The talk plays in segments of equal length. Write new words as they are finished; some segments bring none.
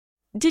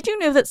Did you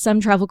know that some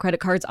travel credit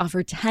cards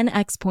offer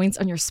 10x points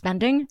on your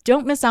spending?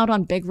 Don't miss out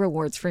on big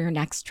rewards for your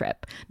next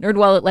trip.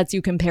 NerdWallet lets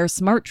you compare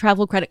smart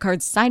travel credit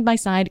cards side by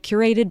side,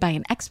 curated by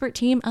an expert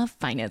team of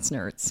finance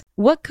nerds.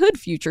 What could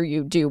future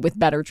you do with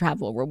better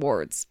travel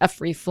rewards? A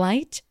free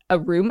flight? A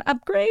room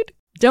upgrade?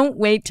 Don't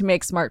wait to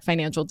make smart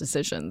financial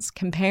decisions.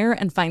 Compare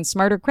and find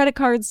smarter credit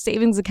cards,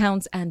 savings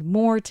accounts, and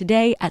more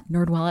today at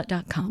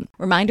nerdwallet.com.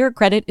 Reminder,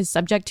 credit is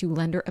subject to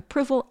lender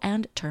approval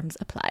and terms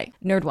apply.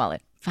 NerdWallet.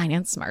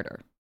 Finance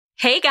smarter.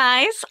 Hey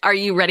guys, are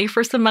you ready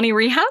for some money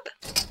rehab?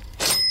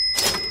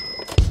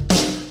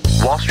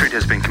 Wall Street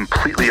has been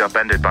completely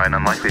upended by an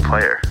unlikely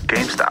player,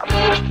 GameStop.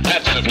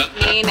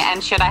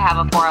 And should I have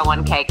a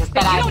 401k? Because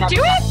then You don't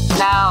do it?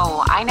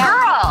 No, I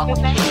know.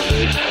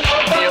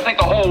 Girl! You think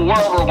the whole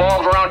world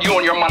revolves around you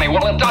and your money?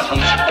 Well, it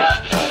doesn't.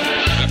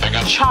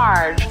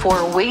 Charge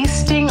for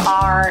wasting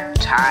our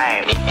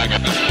time.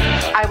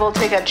 I will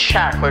take a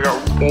check. Like a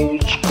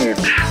old school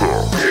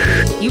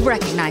check. You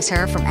recognize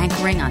her from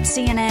anchoring on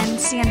CNN,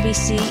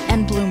 CNBC,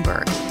 and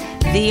Bloomberg.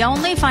 The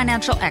only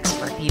financial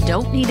expert you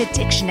don't need a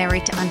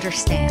dictionary to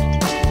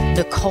understand.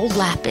 Nicole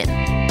Lapin.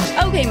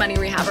 Okay, money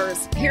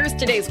rehabbers, here's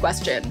today's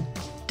question.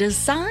 Does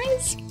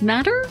size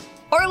matter?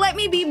 Or let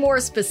me be more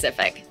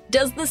specific.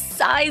 Does the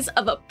size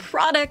of a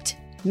product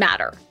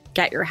matter?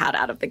 Get your hat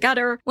out of the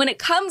gutter when it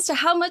comes to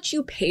how much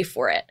you pay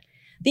for it.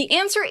 The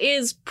answer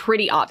is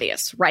pretty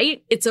obvious,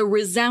 right? It's a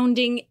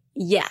resounding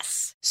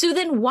yes. So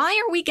then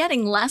why are we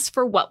getting less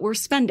for what we're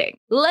spending?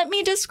 Let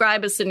me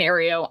describe a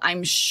scenario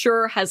I'm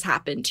sure has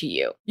happened to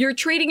you. You're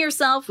treating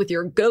yourself with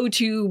your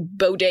go-to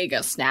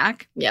bodega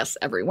snack. Yes,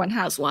 everyone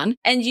has one.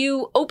 And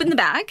you open the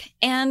bag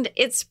and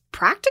it's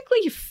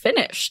practically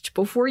finished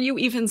before you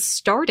even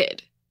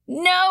started.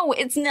 No,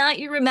 it's not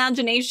your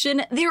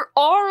imagination. There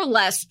are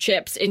less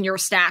chips in your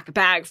snack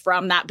bag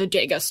from that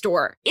bodega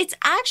store. It's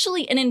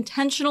actually an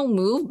intentional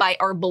move by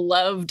our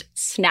beloved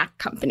snack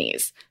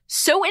companies.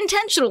 So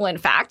intentional, in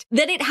fact,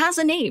 that it has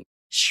a name: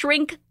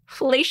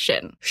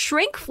 shrinkflation.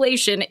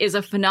 Shrinkflation is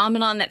a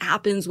phenomenon that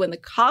happens when the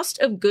cost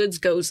of goods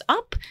goes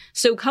up,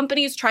 so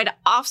companies try to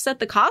offset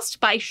the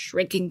cost by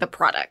shrinking the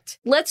product.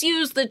 Let's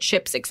use the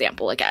chips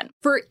example again.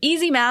 For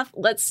easy math,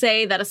 let's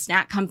say that a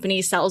snack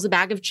company sells a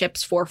bag of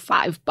chips for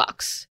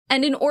 $5.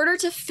 And in order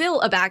to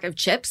fill a bag of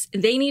chips,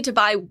 they need to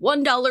buy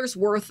 $1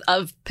 worth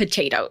of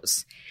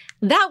potatoes.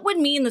 That would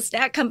mean the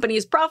snack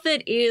company's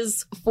profit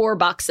is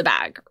 $4 a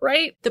bag,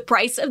 right? The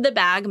price of the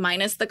bag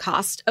minus the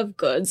cost of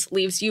goods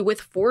leaves you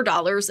with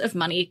 $4 of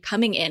money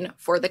coming in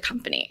for the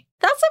company.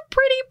 That's a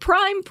pretty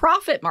prime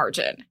profit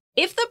margin.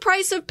 If the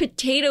price of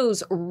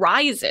potatoes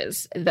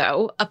rises,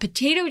 though, a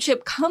potato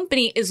chip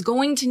company is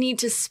going to need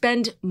to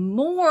spend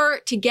more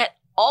to get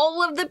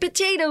all of the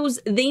potatoes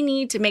they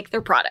need to make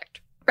their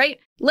product, right?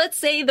 Let's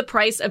say the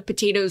price of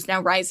potatoes now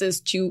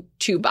rises to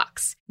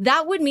 $2.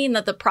 That would mean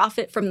that the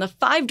profit from the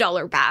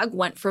 $5 bag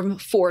went from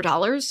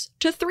 $4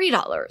 to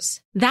 $3.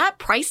 That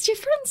price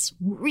difference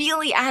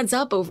really adds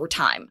up over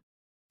time.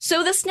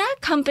 So the snack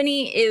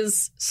company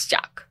is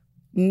stuck.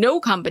 No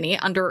company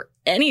under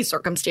any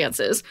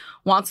circumstances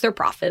wants their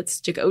profits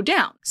to go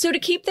down. So to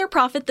keep their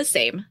profit the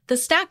same, the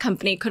snack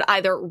company could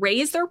either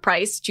raise their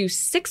price to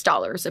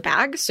 $6 a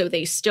bag, so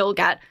they still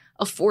get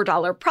a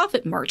 $4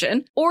 profit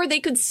margin, or they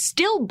could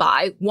still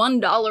buy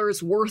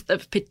 $1 worth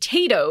of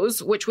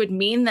potatoes, which would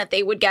mean that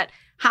they would get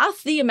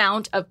half the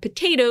amount of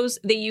potatoes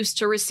they used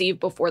to receive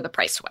before the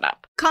price went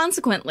up.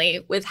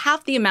 Consequently, with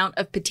half the amount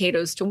of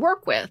potatoes to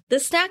work with, the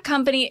snack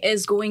company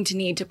is going to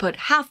need to put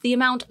half the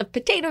amount of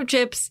potato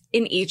chips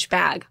in each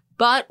bag,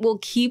 but will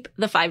keep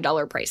the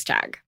 $5 price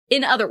tag.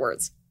 In other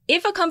words,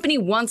 if a company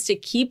wants to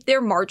keep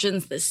their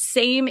margins the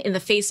same in the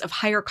face of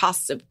higher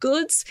costs of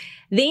goods,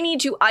 they need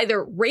to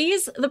either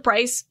raise the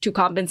price to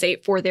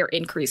compensate for their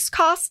increased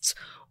costs,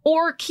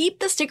 or keep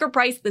the sticker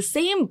price the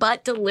same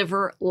but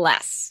deliver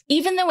less.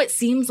 Even though it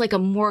seems like a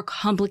more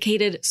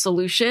complicated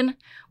solution,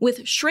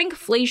 with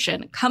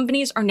shrinkflation,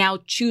 companies are now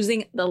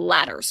choosing the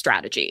latter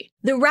strategy.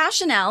 The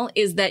rationale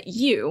is that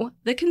you,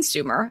 the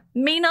consumer,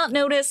 may not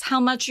notice how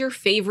much your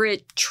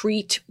favorite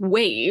treat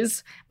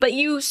weighs, but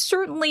you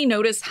certainly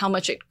notice how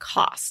much it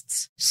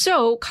costs.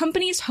 So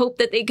companies hope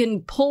that they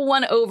can pull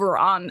one over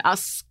on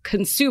us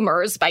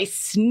consumers by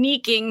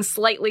sneaking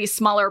slightly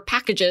smaller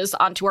packages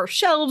onto our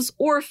shelves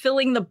or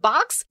filling the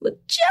box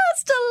with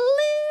just a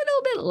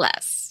little bit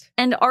less.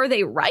 And are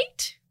they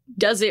right?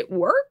 Does it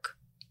work?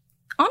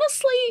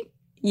 Honestly,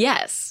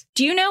 yes.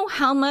 Do you know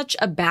how much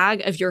a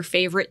bag of your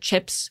favorite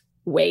chips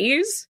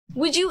weighs?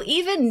 Would you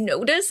even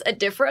notice a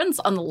difference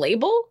on the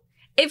label?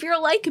 If you're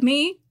like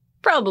me,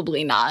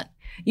 probably not.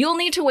 You'll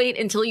need to wait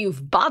until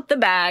you've bought the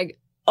bag,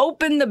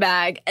 opened the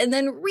bag, and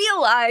then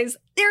realize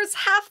there's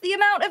half the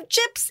amount of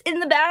chips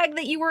in the bag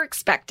that you were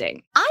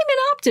expecting. I'm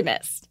an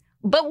optimist.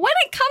 But when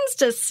it comes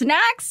to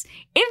snacks,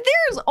 if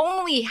there's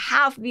only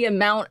half the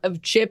amount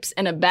of chips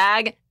in a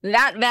bag,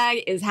 that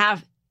bag is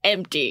half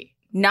empty,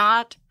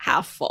 not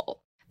half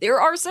full. there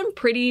are some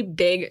pretty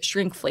big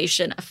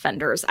shrinkflation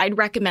offenders I'd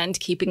recommend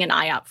keeping an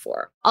eye out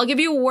for. I'll give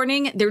you a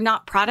warning, they're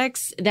not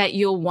products that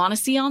you'll want to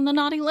see on the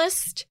naughty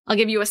list. I'll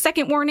give you a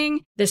second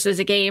warning, this is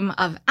a game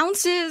of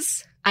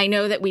ounces. I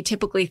know that we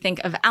typically think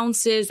of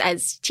ounces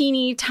as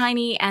teeny,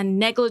 tiny, and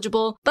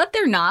negligible, but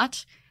they're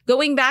not.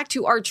 Going back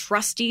to our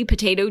trusty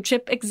potato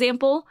chip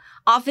example,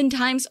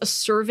 oftentimes a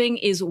serving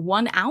is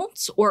 1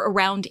 ounce or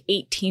around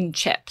 18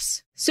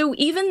 chips. So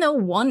even though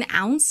 1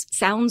 ounce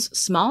sounds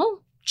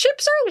small,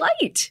 chips are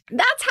light.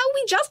 That's how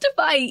we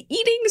justify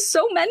eating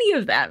so many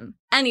of them.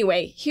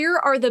 Anyway, here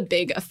are the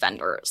big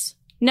offenders.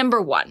 Number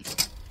 1,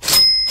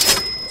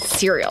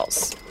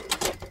 cereals.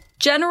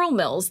 General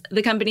Mills,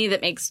 the company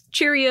that makes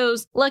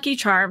Cheerios, Lucky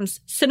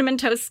Charms, Cinnamon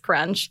Toast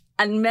Crunch,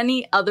 and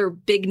many other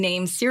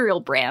big-name cereal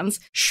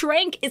brands,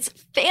 shrank its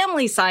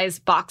family-size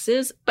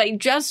boxes by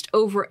just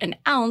over 1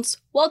 ounce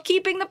while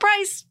keeping the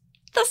price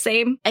the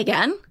same.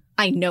 Again,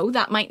 I know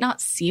that might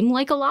not seem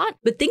like a lot,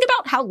 but think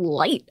about how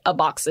light a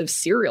box of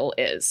cereal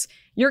is.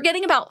 You're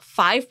getting about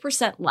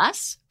 5%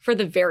 less for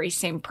the very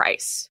same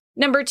price.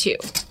 Number 2,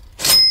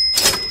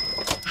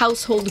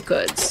 household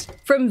goods.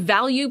 From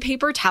value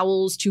paper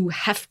towels to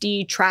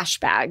hefty trash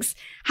bags,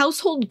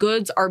 household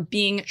goods are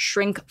being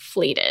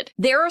shrinkflated.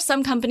 There are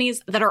some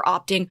companies that are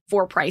opting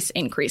for price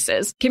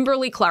increases.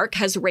 Kimberly-Clark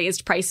has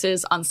raised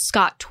prices on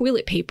Scott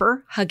toilet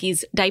paper,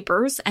 Huggies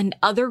diapers, and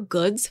other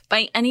goods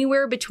by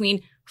anywhere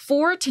between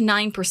 4 to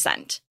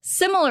 9%.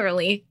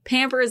 Similarly,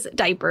 Pampers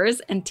diapers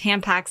and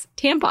Tampax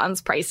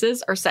tampons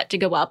prices are set to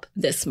go up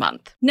this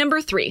month.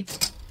 Number 3,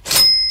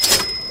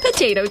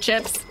 potato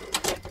chips.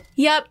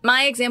 Yep,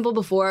 my example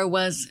before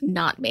was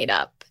not made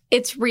up.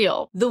 It's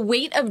real. The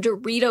weight of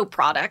Dorito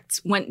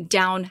products went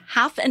down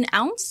 1/2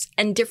 ounce,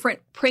 and different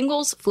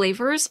Pringles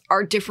flavors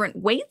are different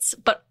weights,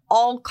 but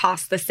all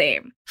cost the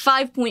same.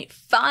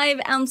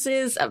 5.5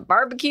 ounces of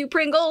barbecue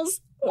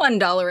Pringles,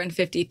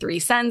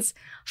 $1.53.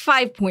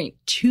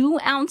 5.2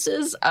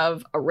 ounces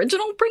of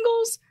original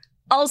Pringles,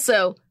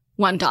 also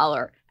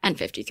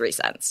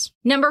 $1.53.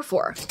 Number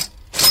 4,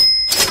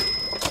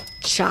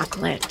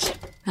 chocolate.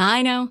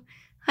 I know.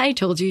 I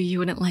told you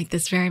wouldn't like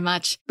this very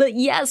much. But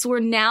yes, we're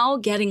now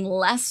getting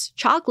less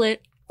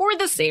chocolate for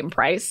the same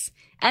price.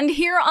 And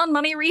here on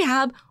Money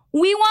Rehab,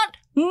 we want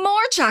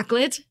more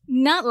chocolate,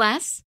 not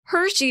less.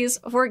 Hershey's,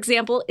 for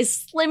example,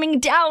 is slimming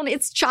down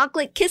its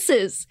chocolate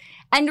kisses.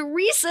 And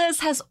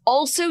Reese's has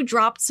also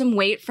dropped some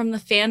weight from the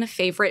fan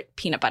favorite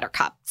peanut butter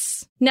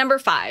cups. Number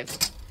 5,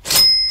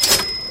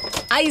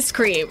 ice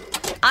cream.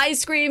 I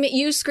scream,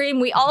 you scream,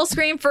 we all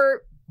scream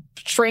for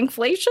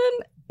shrinkflation.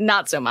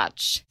 Not so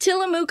much.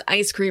 Tillamook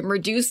ice cream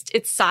reduced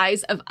its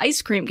size of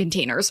ice cream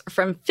containers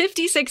from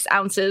 56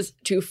 ounces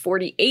to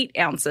 48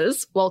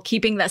 ounces while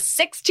keeping the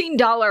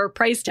 $16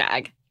 price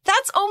tag.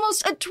 That's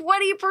almost a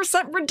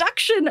 20%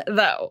 reduction,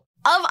 though,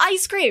 of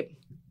ice cream.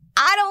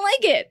 I don't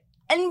like it.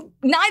 And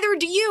neither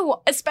do you,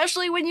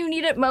 especially when you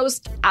need it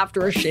most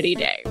after a shitty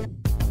day.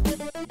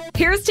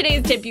 Here's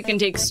today's tip you can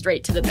take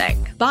straight to the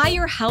bank. Buy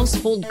your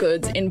household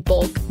goods in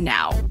bulk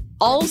now.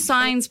 All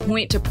signs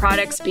point to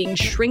products being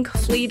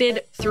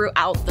shrinkflated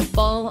throughout the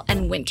fall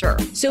and winter.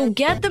 So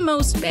get the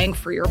most bang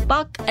for your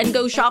buck and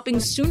go shopping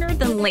sooner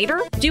than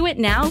later. Do it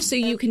now so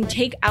you can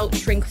take out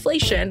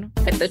shrinkflation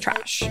with the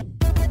trash.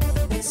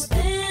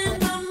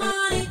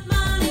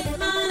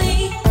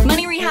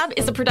 Money Rehab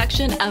is a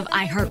production of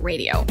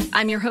iHeartRadio.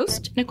 I'm your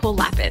host, Nicole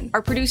Lappin.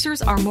 Our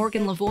producers are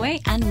Morgan Lavoie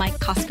and Mike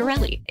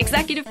Coscarelli.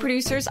 Executive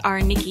producers are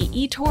Nikki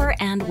Etor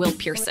and Will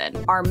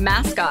Pearson. Our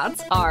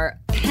mascots are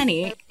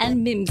Penny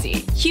and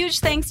Mimsy. Huge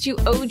thanks to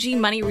OG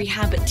Money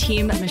Rehab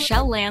team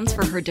Michelle Lands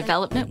for her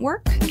development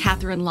work,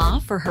 Catherine Law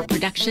for her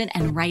production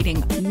and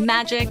writing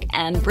magic,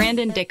 and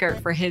Brandon Dicker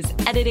for his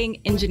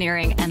editing,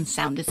 engineering, and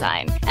sound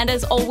design. And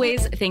as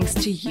always, thanks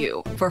to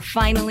you for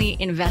finally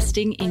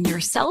investing in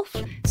yourself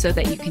so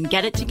that you can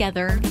get it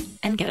together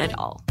and get it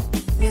all.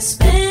 You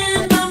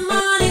spend my money.